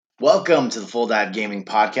Welcome to the Full Dive Gaming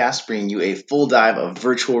Podcast, bringing you a full dive of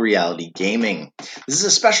virtual reality gaming. This is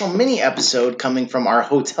a special mini episode coming from our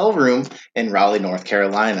hotel room in Raleigh, North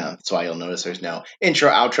Carolina. That's why you'll notice there's no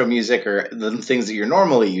intro, outro music or the things that you're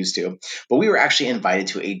normally used to. But we were actually invited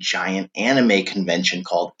to a giant anime convention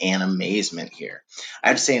called Animazement here. I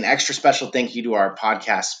have to say an extra special thank you to our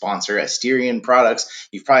podcast sponsor, Asterion Products.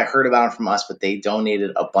 You've probably heard about them from us, but they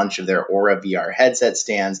donated a bunch of their Aura VR headset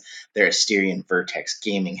stands, their Asterion Vertex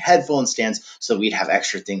gaming headphone stands, so we'd have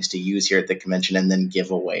extra things to use here at the convention and then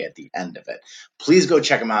give away at the end of it. Please go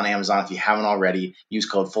check them out on Amazon if you haven't already. Use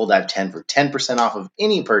code FULLDIVE10 for 10% off of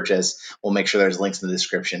any purchase. We'll make sure there's links in the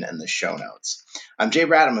description and the show notes. I'm Jay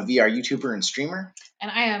Brad. I'm a VR YouTuber and streamer.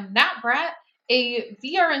 And I am Nat Brat, a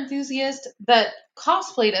VR enthusiast that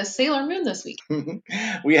cosplayed as Sailor Moon this week.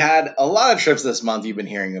 We had a lot of trips this month you've been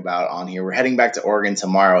hearing about on here. We're heading back to Oregon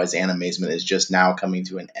tomorrow as Animazement is just now coming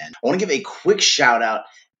to an end. I want to give a quick shout out.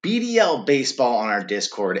 BDL Baseball on our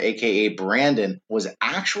Discord, aka Brandon, was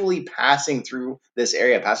actually passing through this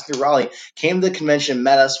area, passing through Raleigh, came to the convention,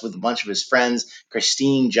 met us with a bunch of his friends,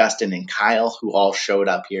 Christine, Justin, and Kyle, who all showed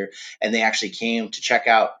up here, and they actually came to check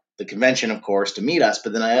out the convention, of course, to meet us,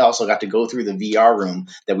 but then I also got to go through the VR room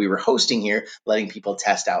that we were hosting here, letting people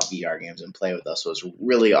test out VR games and play with us. So it was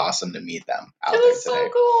really awesome to meet them out there today. It was so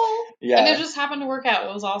cool. Yeah. And it just happened to work out.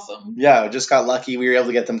 It was awesome. Yeah, just got lucky. We were able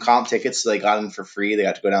to get them comp tickets, so they got in for free. They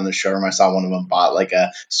got to go down the showroom. I saw one of them bought like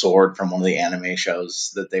a sword from one of the anime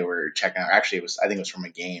shows that they were checking out. Actually, I think it was from a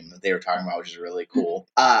game that they were talking about, which is really cool.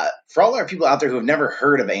 For all our people out there who have never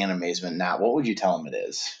heard of Animazement, Nat, what would you tell them it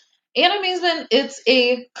is? Animazement, it's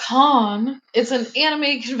a con. It's an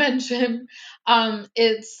anime convention.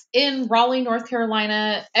 It's in Raleigh, North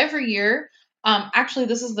Carolina every year. Actually,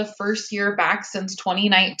 this is the first year back since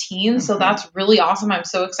 2019, so that's really awesome. I'm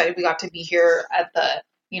so excited we got to be here at the,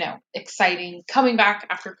 exciting coming back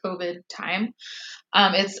after COVID time.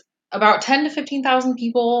 It's about 10 to 15,000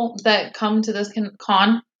 people that come to this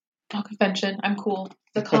convention. I'm cool.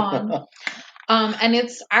 The con. And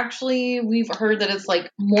it's actually, we've heard that it's like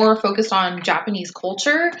more focused on Japanese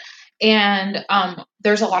culture. And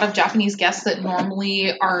there's a lot of Japanese guests that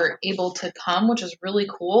normally are able to come, which is really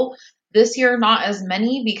cool. This year, not as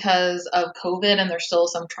many because of COVID, and there's still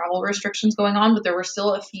some travel restrictions going on, but there were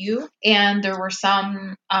still a few. And there were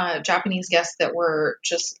some Japanese guests that were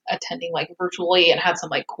just attending like virtually and had some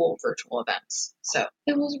like cool virtual events. So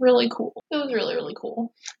it was really cool. It was really, really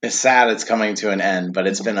cool. It's sad it's coming to an end, but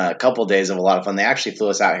it's been a couple days of a lot of fun. They actually flew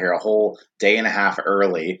us out here a whole day and a half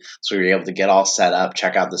early, so we were able to get all set up,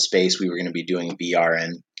 check out the space we were going to be doing VR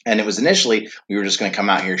in. And it was initially, we were just going to come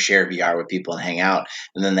out here, share VR with people and hang out.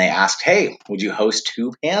 And then they asked, hey, would you host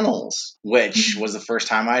 2 panels? Which was the first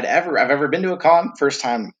time I've ever been to a con. First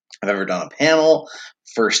time I've ever done a panel.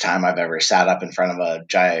 First time I've ever sat up in front of a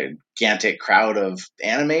gigantic crowd of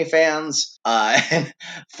anime fans. And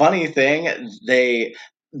funny thing,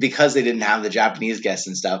 because they didn't have the Japanese guests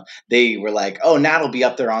and stuff, they were like, oh, Nat will be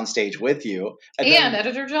up there on stage with you. And then,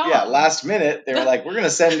 Editor John. Yeah, last minute, they were like, we're going to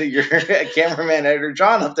send your cameraman, Editor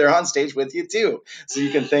John, up there on stage with you, too. So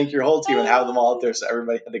you can thank your whole team and have them all up there. So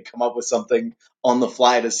everybody had to come up with something on the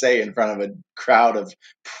fly to say in front of a crowd of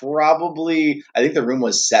probably, I think the room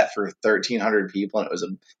was set for 1,300 people, and it was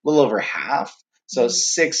a little over half. So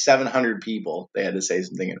 600-700 people they had to say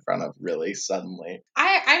something in front of really suddenly.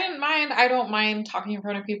 I didn't mind. I don't mind talking in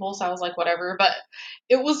front of people, so I was like, whatever. But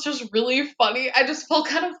it was just really funny. I just felt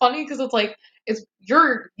kind of funny because it's like, it's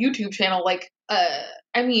your YouTube channel. Like, I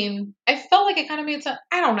felt like it kind of made sense.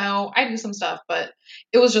 I don't know. I do some stuff, but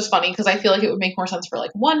it was just funny because I feel like it would make more sense for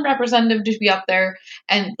like one representative to be up there.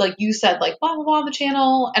 And like you said, like, blah, blah, blah, the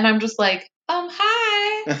channel. And I'm just like,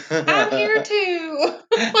 hi, I'm here too.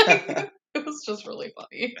 Like, it was just really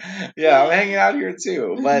funny. Yeah, I'm hanging out here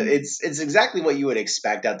too. But it's exactly what you would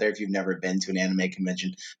expect out there if you've never been to an anime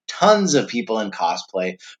convention. Tons of people in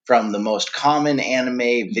cosplay, from the most common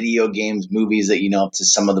anime, video games, movies that you know, to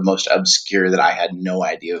some of the most obscure that I had no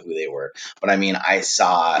idea who they were. But I mean, I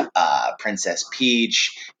saw Princess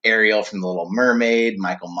Peach, Ariel from The Little Mermaid,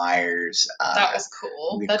 Michael Myers. That was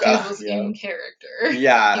cool. That dude was in character.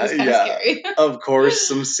 Yeah, he was kind of scary. Of course,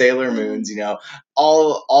 some Sailor Moons,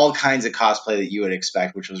 all kinds of cosplay that you would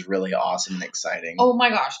expect, which was really awesome and exciting. Oh my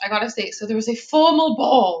gosh, I gotta say, so there was a formal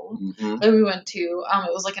ball that we went to.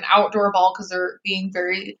 It was like an outdoor ball because they're being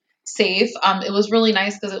very safe. It was really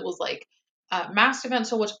nice because it was like a masked event,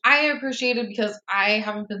 so which I appreciated because I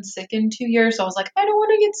haven't been sick in 2 years, so I was like, I don't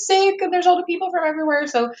want to get sick, and there's all the people from everywhere,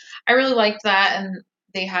 so I really liked that. And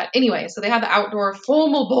they had the outdoor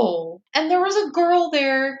formal bowl, and there was a girl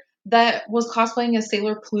there that was cosplaying as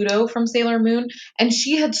Sailor Pluto from Sailor Moon, and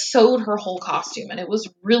she had sewed her whole costume, and it was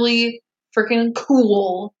really freaking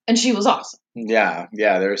cool, and she was awesome. Yeah,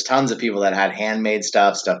 there was tons of people that had handmade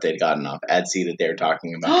stuff they'd gotten off Etsy that they were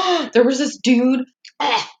talking about. There was this dude.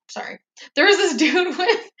 There was this dude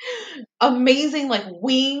with amazing like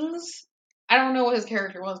wings. I don't know what his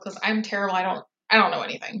character was because I'm terrible. I don't know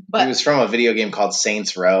anything. But it was from a video game called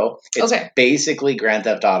Saints Row. It's basically Grand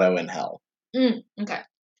Theft Auto in hell. Okay.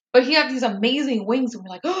 But he had these amazing wings, and we're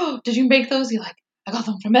like, oh, did you make those? He's like, I got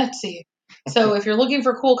them from Etsy. So if you're looking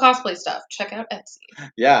for cool cosplay stuff, check out Etsy.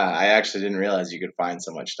 Yeah, I actually didn't realize you could find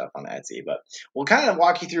so much stuff on Etsy, but we'll kind of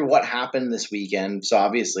walk you through what happened this weekend. So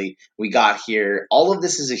obviously we got here. All of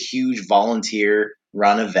this is a huge volunteer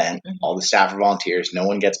run event. Mm-hmm. All the staff are volunteers. No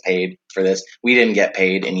one gets paid for this. We didn't get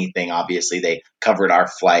paid anything. Obviously they covered our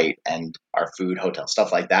flight and our food, hotel,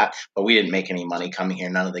 stuff like that, but we didn't make any money coming here.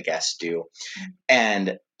 None of the guests do. Mm-hmm.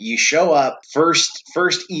 And you show up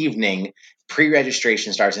first evening,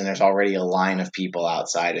 pre-registration starts, and there's already a line of people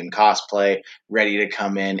outside in cosplay ready to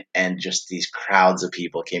come in, and just these crowds of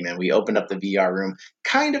people came in. We opened up the VR room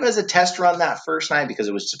kind of as a test run that first night because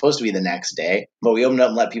it was supposed to be the next day, but we opened up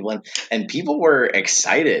and let people in, and people were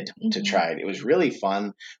excited to try it. It was really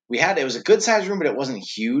fun. It was a good sized room, but it wasn't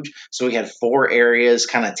huge, so we had 4 areas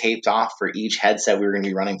kind of taped off for each headset we were going to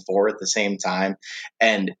be running 4 at the same time,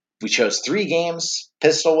 and we chose 3 games: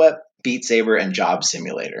 Pistol Whip, Beat Saber, and Job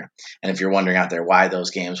Simulator. And if you're wondering out there why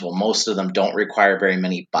those games, well, most of them don't require very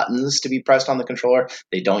many buttons to be pressed on the controller.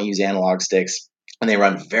 They don't use analog sticks, and they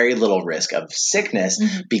run very little risk of sickness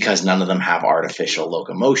because none of them have artificial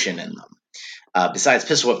locomotion in them. Besides,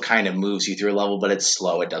 Pistol Whip kind of moves you through a level, but it's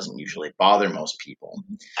slow. It doesn't usually bother most people.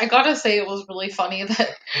 I gotta say, it was really funny that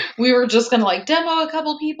we were just gonna like demo a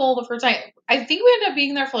couple people the first night. I think we ended up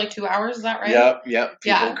being there for like 2 hours. Is that right? Yep.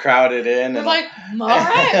 People crowded in. We're like, all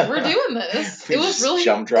right, we're doing this. It was really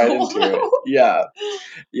jumped right into it.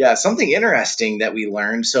 Yeah. Something interesting that we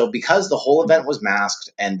learned. So because the whole event was masked,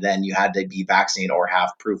 and then you had to be vaccinated or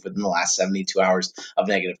have proof within the last 72 hours of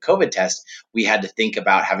negative COVID test, we had to think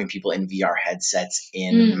about having people in VR headsets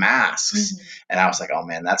in masks. And I was like, oh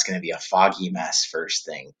man, that's going to be a foggy mess first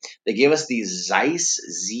thing. They gave us these Zeiss,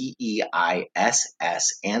 Zeiss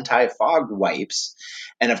anti-fog wipes.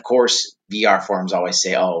 And of course, VR forums always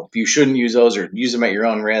say, oh, you shouldn't use those or use them at your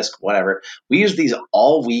own risk, whatever. We used these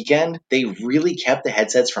all weekend. They really kept the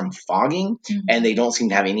headsets from fogging, and they don't seem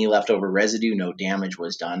to have any leftover residue. No damage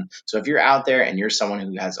was done. So if you're out there and you're someone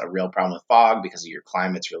who has a real problem with fog because of your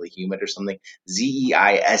climate's really humid or something,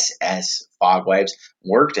 Zeiss fog wipes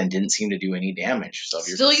worked and didn't seem to do any damage. So if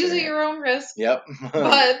you're still use at your own risk. Yep.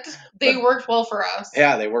 But they worked well for us.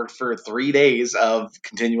 Yeah, they worked for 3 days of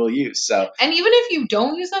continual use. So, and even if you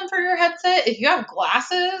don't use them for your headset, if you have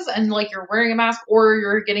glasses and like you're wearing a mask or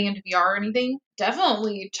you're getting into VR or anything,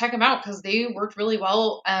 definitely check them out because they worked really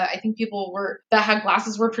well. I think people that had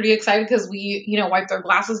glasses were pretty excited because we, wiped their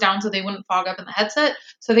glasses down so they wouldn't fog up in the headset.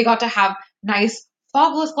 So they got to have nice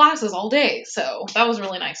fogless glasses all day. So that was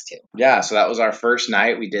really nice too. Yeah, so that was our first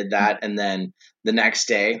night. We did that, and then the next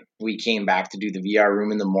day we came back to do the VR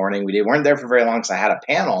room in the morning. We weren't there for very long because I had a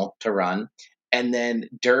panel to run. And then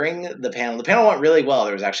during the panel went really well.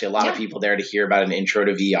 There was actually a lot of people there to hear about an intro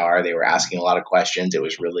to VR. They were asking a lot of questions. It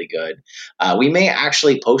was really good. We may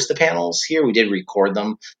actually post the panels here. We did record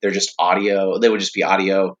them. They're just audio. They would just be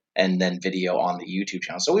audio and then video on the YouTube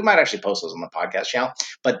channel. So we might actually post those on the podcast channel.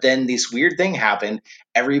 But then this weird thing happened.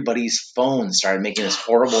 Everybody's phone started making this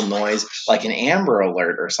horrible noise, like an Amber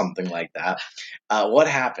Alert or something like that. What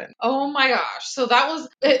happened? Oh my gosh. So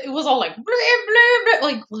it was all like, blah, blah, blah,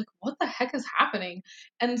 like what the heck is happening?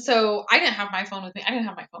 And so I didn't have my phone with me. I didn't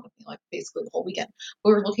have my phone with me like basically the whole weekend.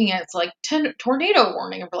 We were looking at, it's like 10 tornado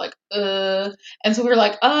warning, and we're like, and so we were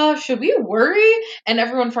like, should we worry? And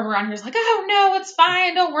everyone from around here is like, oh no, it's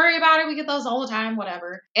fine. Don't worry about it. We get those all the time,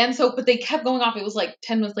 whatever. And so, but they kept going off. It was like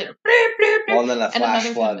 10 minutes later. Well, and then a flash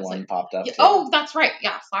flood one popped up. Too. Oh, that's right.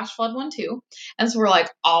 Yeah. Flash flood one too. And so we're like,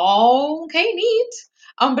 oh, okay, neat.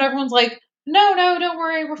 But everyone's like, no, don't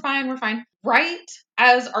worry. We're fine. Right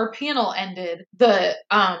as our panel ended, the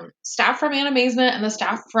staff from Animazement and the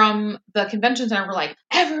staff from the convention center were like,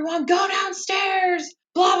 everyone go downstairs,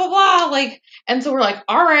 blah, blah, blah. Like, and so we're like,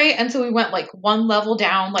 all right. And so we went like one level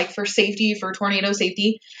down, like for safety, for tornado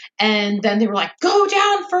safety. And then they were like, go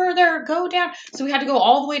down further, go down. So we had to go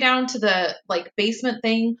all the way down to the like basement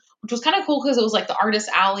thing, which was kind of cool because it was like the artist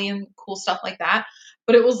alley and cool stuff like that.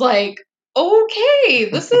 But it was like, okay,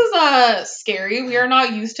 this is scary. We are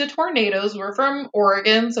not used to tornadoes. We're from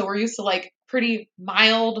Oregon, so we're used to like pretty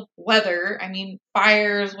mild weather. I mean,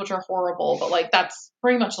 fires, which are horrible, but like that's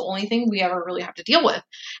pretty much the only thing we ever really have to deal with.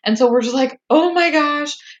 And so we're just like, oh my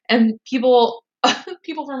gosh. And people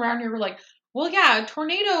from around here were like, well, yeah,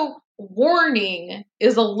 tornado warning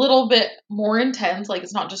is a little bit more intense. Like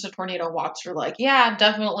it's not just a tornado watch. We're like, yeah,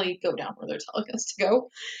 definitely go down where they're telling us to go.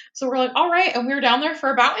 So we're like, all right. And we were down there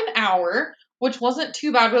for about an hour, which wasn't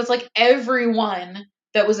too bad, but it's like everyone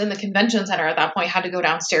that was in the convention center at that point had to go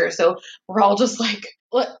downstairs. So we're all just like,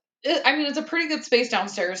 I mean, it's a pretty good space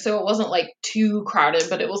downstairs, so it wasn't like too crowded,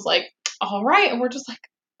 but it was like, all right. And we're just like,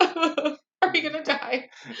 are we going to die?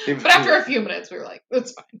 But after a few minutes, we were like,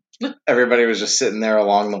 it's fine. Everybody was just sitting there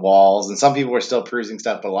along the walls, and some people were still perusing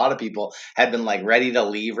stuff, but a lot of people had been like ready to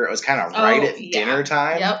leave, or it was kind of right at dinner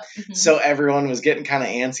time. Yep. Mm-hmm. So everyone was getting kind of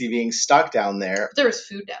antsy being stuck down there. There was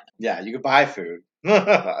food down there. Yeah, you could buy food.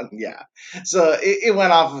 Yeah. So it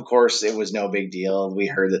went off, of course, it was no big deal. We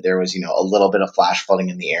heard that there was, a little bit of flash flooding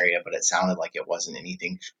in the area, but it sounded like it wasn't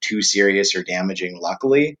anything too serious or damaging,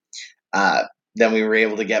 luckily. Then we were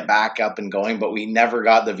able to get back up and going, but we never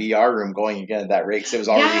got the VR room going again at that rate because it was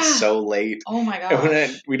already so late. Oh my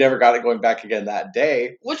gosh. We never got it going back again that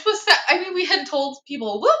day. Which was, we had told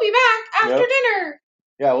people, we'll be back after dinner.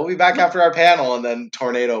 Yeah, we'll be back after our panel, and then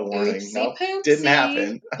tornado warning. Oopsie-poopsie. Didn't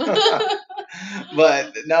happen.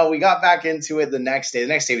 But no, we got back into it the next day. The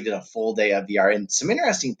next day we did a full day of VR, and some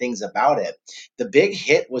interesting things about it. The big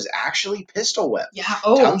hit was actually Pistol Whip. Yeah.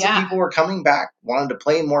 Tons of people were coming back, wanted to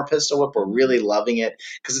play more Pistol Whip, were really loving it.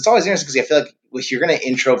 Because it's always interesting, because I feel like if you're going to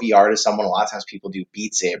intro VR to someone, a lot of times people do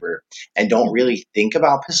Beat Saber and don't really think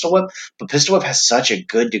about Pistol Whip. But Pistol Whip has such a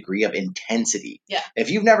good degree of intensity. Yeah.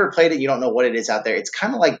 If you've never played it, you don't know what it is out there. It's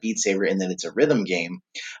kind of like Beat Saber in that it's a rhythm game,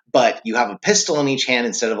 but you have a pistol in each hand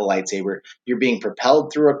instead of a lightsaber. You're being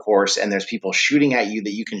propelled through a course, and there's people shooting at you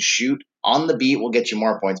that you can shoot on the beat. Will get you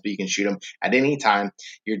more points, but you can shoot them at any time.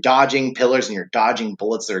 You're dodging pillars and you're dodging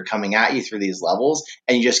bullets that are coming at you through these levels,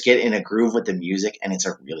 and you just get in a groove with the music, and it's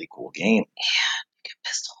a really cool game. Yeah, get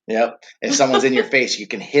pistol. Yep. If someone's in your face, you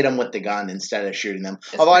can hit them with the gun instead of shooting them.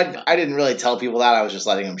 Although I didn't really tell people that. I was just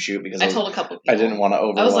letting them shoot because I told a couple of people. I didn't want to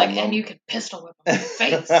overwhelm them. I was like, and you can pistol whip them in the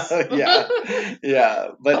face. Yeah.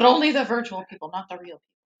 But only the virtual people, not the real people.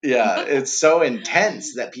 Yeah, it's so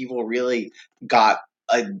intense that people really got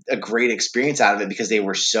a great experience out of it because they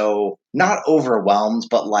were so not overwhelmed,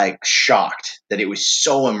 but like shocked that it was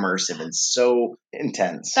so immersive and so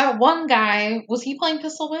intense. That one guy, was he playing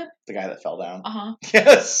Pistol Whip? The guy that fell down. Uh-huh.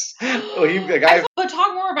 Yes. Well, but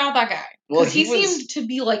talk more about that guy. Well, he seemed to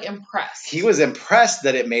be like impressed. He was impressed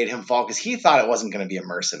that it made him fall because he thought it wasn't going to be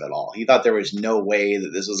immersive at all. He thought there was no way that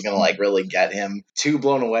this was going to like really get him too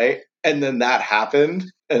blown away. And then that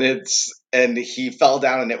happened, and he fell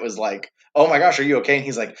down, and it was like, oh my gosh, are you okay? And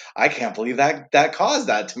he's like, I can't believe that caused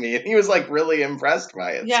that to me. And he was like really impressed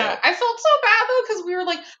by it. Yeah, so. I felt so bad though, because we were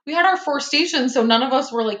like, we had our 4 stations, so none of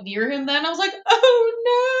us were like near him then. I was like,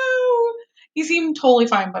 oh no. He seemed totally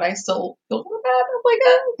fine, but I still feel bad. I'm like,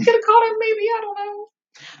 could have caught him maybe, I don't know.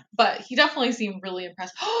 But he definitely seemed really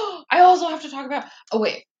impressed. I also have to talk about,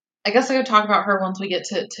 I guess I could talk about her once we get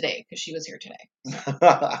to today, because she was here today.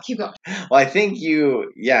 Keep going. Well, I think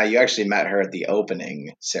you actually met her at the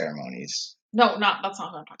opening ceremonies. No, that's not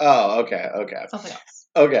what I'm talking about. Oh, okay. Something else.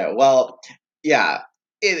 Okay, well, yeah.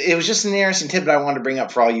 It was just an interesting tip that I wanted to bring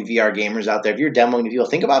up for all you VR gamers out there. If you're demoing to people,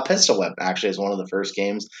 think about Pistol Whip, actually, as one of the first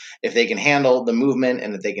games. If they can handle the movement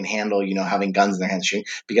and if they can handle, having guns in their hands shooting,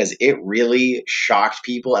 because it really shocked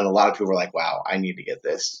people, and a lot of people were like, wow, I need to get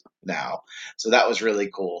this now. So that was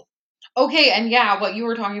really cool. Okay, and yeah, what you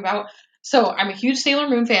were talking about. So I'm a huge Sailor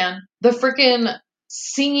Moon fan. The freaking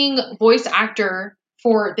singing voice actor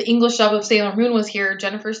for the English dub of Sailor Moon was here,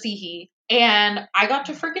 Jennifer Seehee. And I got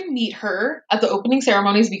to freaking meet her at the opening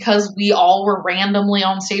ceremonies because we all were randomly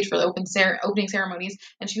on stage for the opening ceremonies.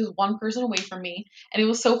 And she was one person away from me. And it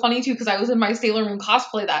was so funny, too, because I was in my Sailor Moon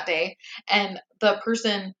cosplay that day. And the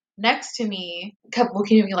person next to me kept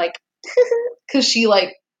looking at me like, because she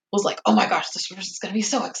was like, oh my gosh, this person's going to be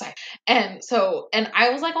so excited. And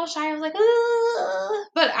I was like all shy. I was like, ugh.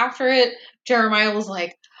 But after it, Jeremiah was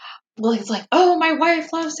like, well, he's like, oh, my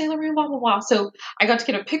wife loves Sailor Moon, blah, blah, blah. So I got to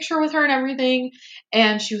get a picture with her and everything.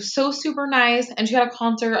 And she was so super nice. And she had a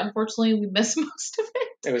concert. Unfortunately, we missed most of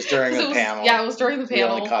it. It was during the panel. Yeah, it was during the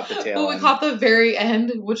panel. We only caught the tail end. We caught the very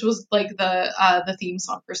end, which was like the theme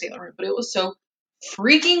song for Sailor Moon. But it was so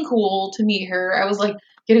freaking cool to meet her. I was like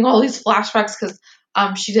getting all these flashbacks because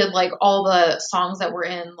she did like all the songs that were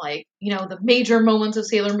in like, the major moments of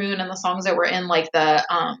Sailor Moon and the songs that were in like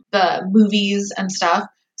the movies and stuff.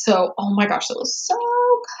 So, oh my gosh, that was so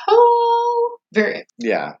cool. Very.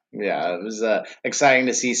 Yeah. Yeah, it was exciting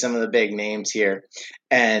to see some of the big names here.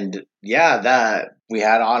 And yeah, that we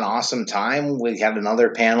had an awesome time. We had another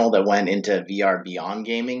panel that went into VR beyond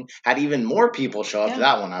gaming. Had even more people show up to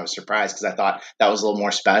that one. I was surprised because I thought that was a little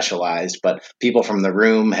more specialized, but people from the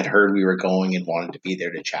room had heard we were going and wanted to be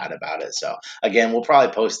there to chat about it. So again, we'll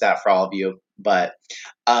probably post that for all of you. But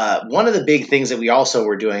one of the big things that we also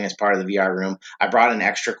were doing as part of the VR room, I brought an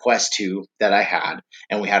extra Quest 2 that I had.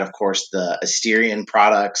 And we had, of course, the Asterion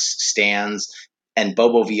products, stands, and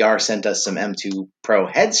Bobo VR sent us some M2 Pro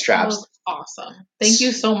head straps. That was awesome. Thank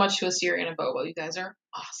you so much to Asterion and Bobo. You guys are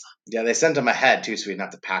awesome. Yeah, they sent them ahead too, so we didn't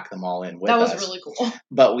have to pack them all in with us. That was really cool.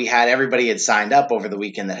 But we had everybody had signed up over the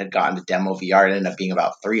weekend that had gotten to demo VR. It ended up being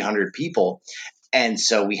about 300 people. And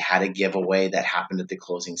so we had a giveaway that happened at the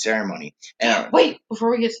closing ceremony. And wait,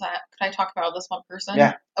 before we get to that, could I talk about this one person?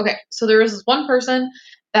 Yeah. Okay, so there was this one person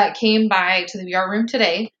that came by to the VR room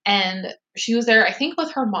today, and she was there, I think,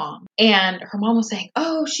 with her mom. And her mom was saying,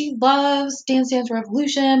 oh, she loves Dance Dance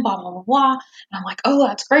Revolution, blah, blah, blah, blah. And I'm like, oh,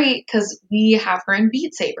 that's great, because we have her in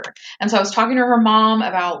Beat Saber. And so I was talking to her mom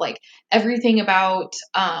about, like, everything about,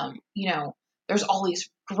 there's all these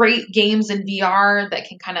great games in VR that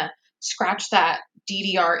can kind of scratch that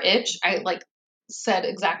DDR itch. I said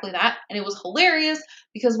exactly that, and it was hilarious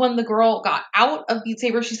because when the girl got out of Beat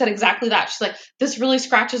Saber, she said exactly that. She's like, this really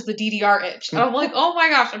scratches the DDR itch. And I'm like, oh my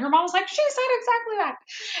gosh. And her mom was like, she said exactly that.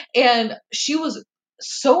 And she was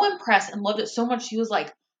so impressed and loved it so much. She was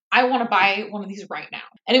like, I want to buy one of these right now.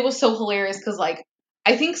 And it was so hilarious because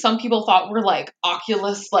I think some people thought we're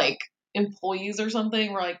Oculus employees or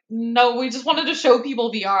something. We're like, no, we just wanted to show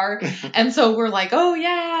people VR. And so we're like, oh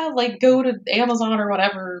yeah, go to Amazon or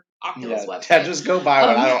whatever Oculus website. Yeah, just go buy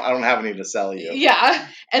one. I don't have any to sell you. Yeah.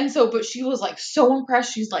 And so, but she was so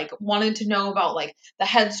impressed. She's wanted to know about the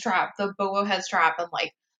head strap, the Bobo head strap, and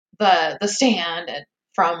the stand and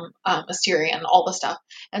from Asterion and all the stuff.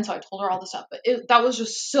 And so I told her all the stuff, but that was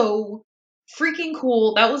just so freaking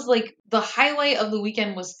cool. That was the highlight of the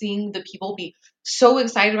weekend, was seeing the people be so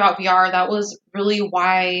excited about VR. That was really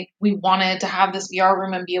why we wanted to have this VR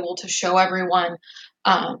room and be able to show everyone,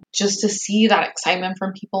 just to see that excitement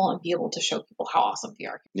from people and be able to show people how awesome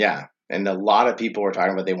VR can be. Yeah. And a lot of people were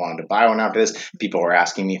talking about they wanted to buy one after this. People were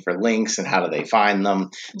asking me for links and how do they find them.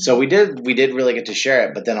 Mm-hmm. So we did really get to share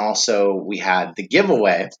it. But then also we had the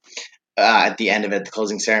giveaway at the end of it, at the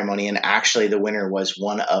closing ceremony. And actually the winner was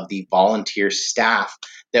one of the volunteer staff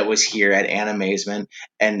that was here at Animazement.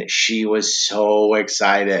 And she was so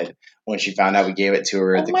excited when she found out we gave it to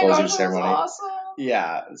her at the closing ceremony. That was awesome.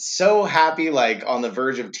 Yeah, so happy, on the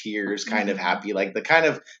verge of tears, kind of happy, the kind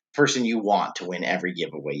of person you want to win every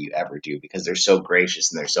giveaway you ever do because they're so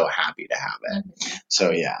gracious and they're so happy to have it. Mm-hmm.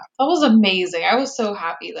 So yeah. That was amazing. I was so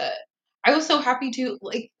happy to,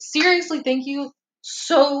 seriously, thank you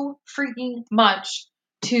so freaking much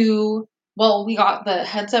we got the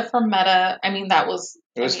headset from Meta. I mean, it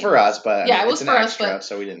was for us, but yeah, it was for extra, us,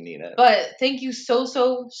 so we didn't need it. But thank you so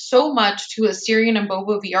much to Asterion and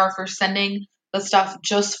Bobo VR for sending the stuff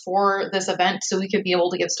just for this event so we could be able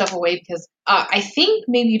to give stuff away, because I think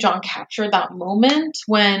maybe John captured that moment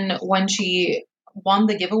when she won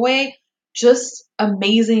the giveaway. Just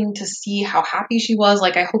amazing to see how happy she was.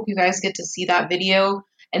 I hope you guys get to see that video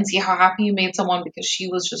and see how happy you made someone, because she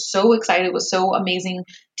was just so excited. It was so amazing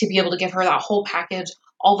to be able to give her that whole package,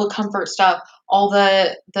 all the comfort stuff, all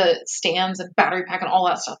the stands and battery pack and all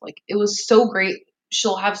that stuff. It was so great.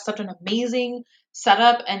 She'll have such an amazing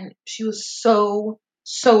setup, and she was so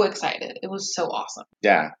excited. It was so awesome.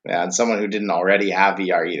 Yeah, and someone who didn't already have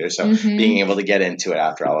VR either, so being able to get into it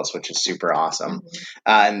after all this, which is super awesome.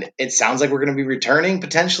 And it sounds like we're going to be returning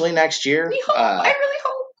potentially next year. We hope. I really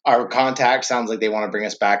hope. Our contact sounds like they want to bring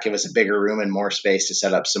us back, give us a bigger room and more space to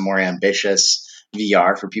set up some more ambitious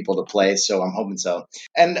VR for people to play. So I'm hoping so.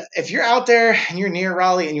 And if you're out there and you're near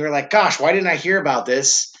Raleigh and you're like, gosh, why didn't I hear about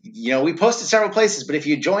this? We posted several places, but if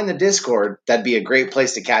you join the Discord, that'd be a great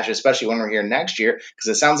place to catch it, especially when we're here next year, because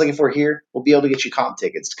it sounds like if we're here, we'll be able to get you comp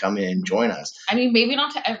tickets to come in and join us. I mean, maybe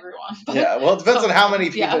not to everyone. But yeah, well, it depends on how many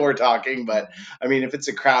people we're talking, but I mean, if it's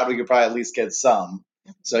a crowd, we could probably at least get some.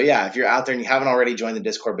 So yeah, if you're out there and you haven't already joined the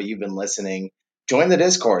Discord, but you've been listening, join the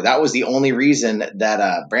Discord. That was the only reason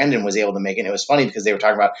that Brandon was able to make it. And it was funny because they were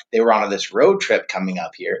talking about they were on this road trip coming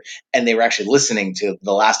up here, and they were actually listening to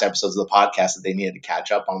the last episodes of the podcast that they needed to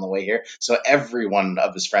catch up on the way here. So every one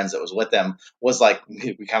of his friends that was with them was like,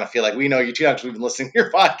 we kind of feel like we know you too much. We've been listening to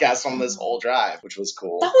your podcast on this whole drive, which was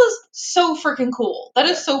cool. That was so freaking cool. That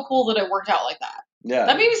is so cool that it worked out like that. Yeah.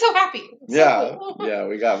 That made me so happy. Yeah,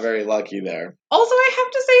 we got very lucky there. Also, I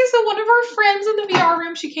have to say, so one of our friends in the VR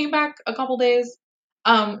room, she came back a couple days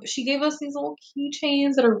She gave us these little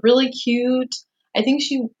keychains that are really cute. I think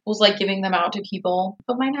she was like giving them out to people,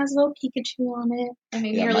 but mine has a little Pikachu on it. That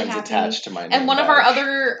made me really mine's happy. attached to my name And one badge.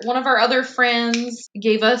 of our other friends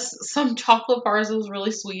gave us some chocolate bars. It was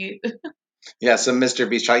really sweet. Yeah, some Mr.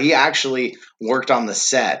 Beast chocolate. He actually worked on the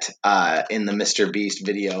set in the Mr. Beast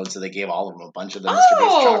video, so they gave all of them a bunch of the Mr.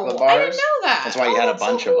 Beast chocolate bars. I didn't know that. That's why he had a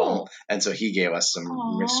bunch so cool. of them, and so he gave us some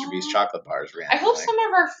Mr. Beast chocolate bars randomly. I hope some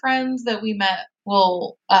of our friends that we met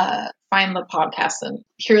will find the podcast and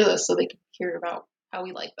hear this so they can hear about how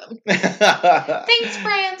we like them. Thanks,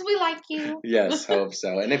 friends. We like you. Yes, hope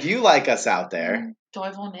so. And if you like us out there, do I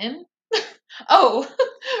have one in? Oh,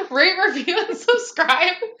 rate, review, and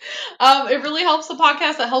subscribe. It really helps the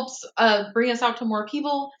podcast. It helps bring us out to more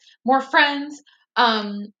people, more friends,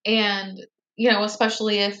 and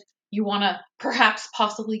especially if you want to perhaps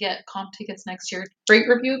possibly get comp tickets next year. Rate,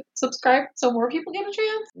 review, subscribe, so more people get a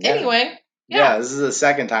chance. Yeah. Anyway. Yeah, this is the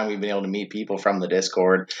second time we've been able to meet people from the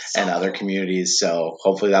Discord and other communities, so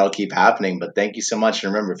hopefully that'll keep happening. But thank you so much.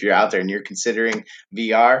 And remember, if you're out there and you're considering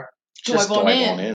VR, just dive on in.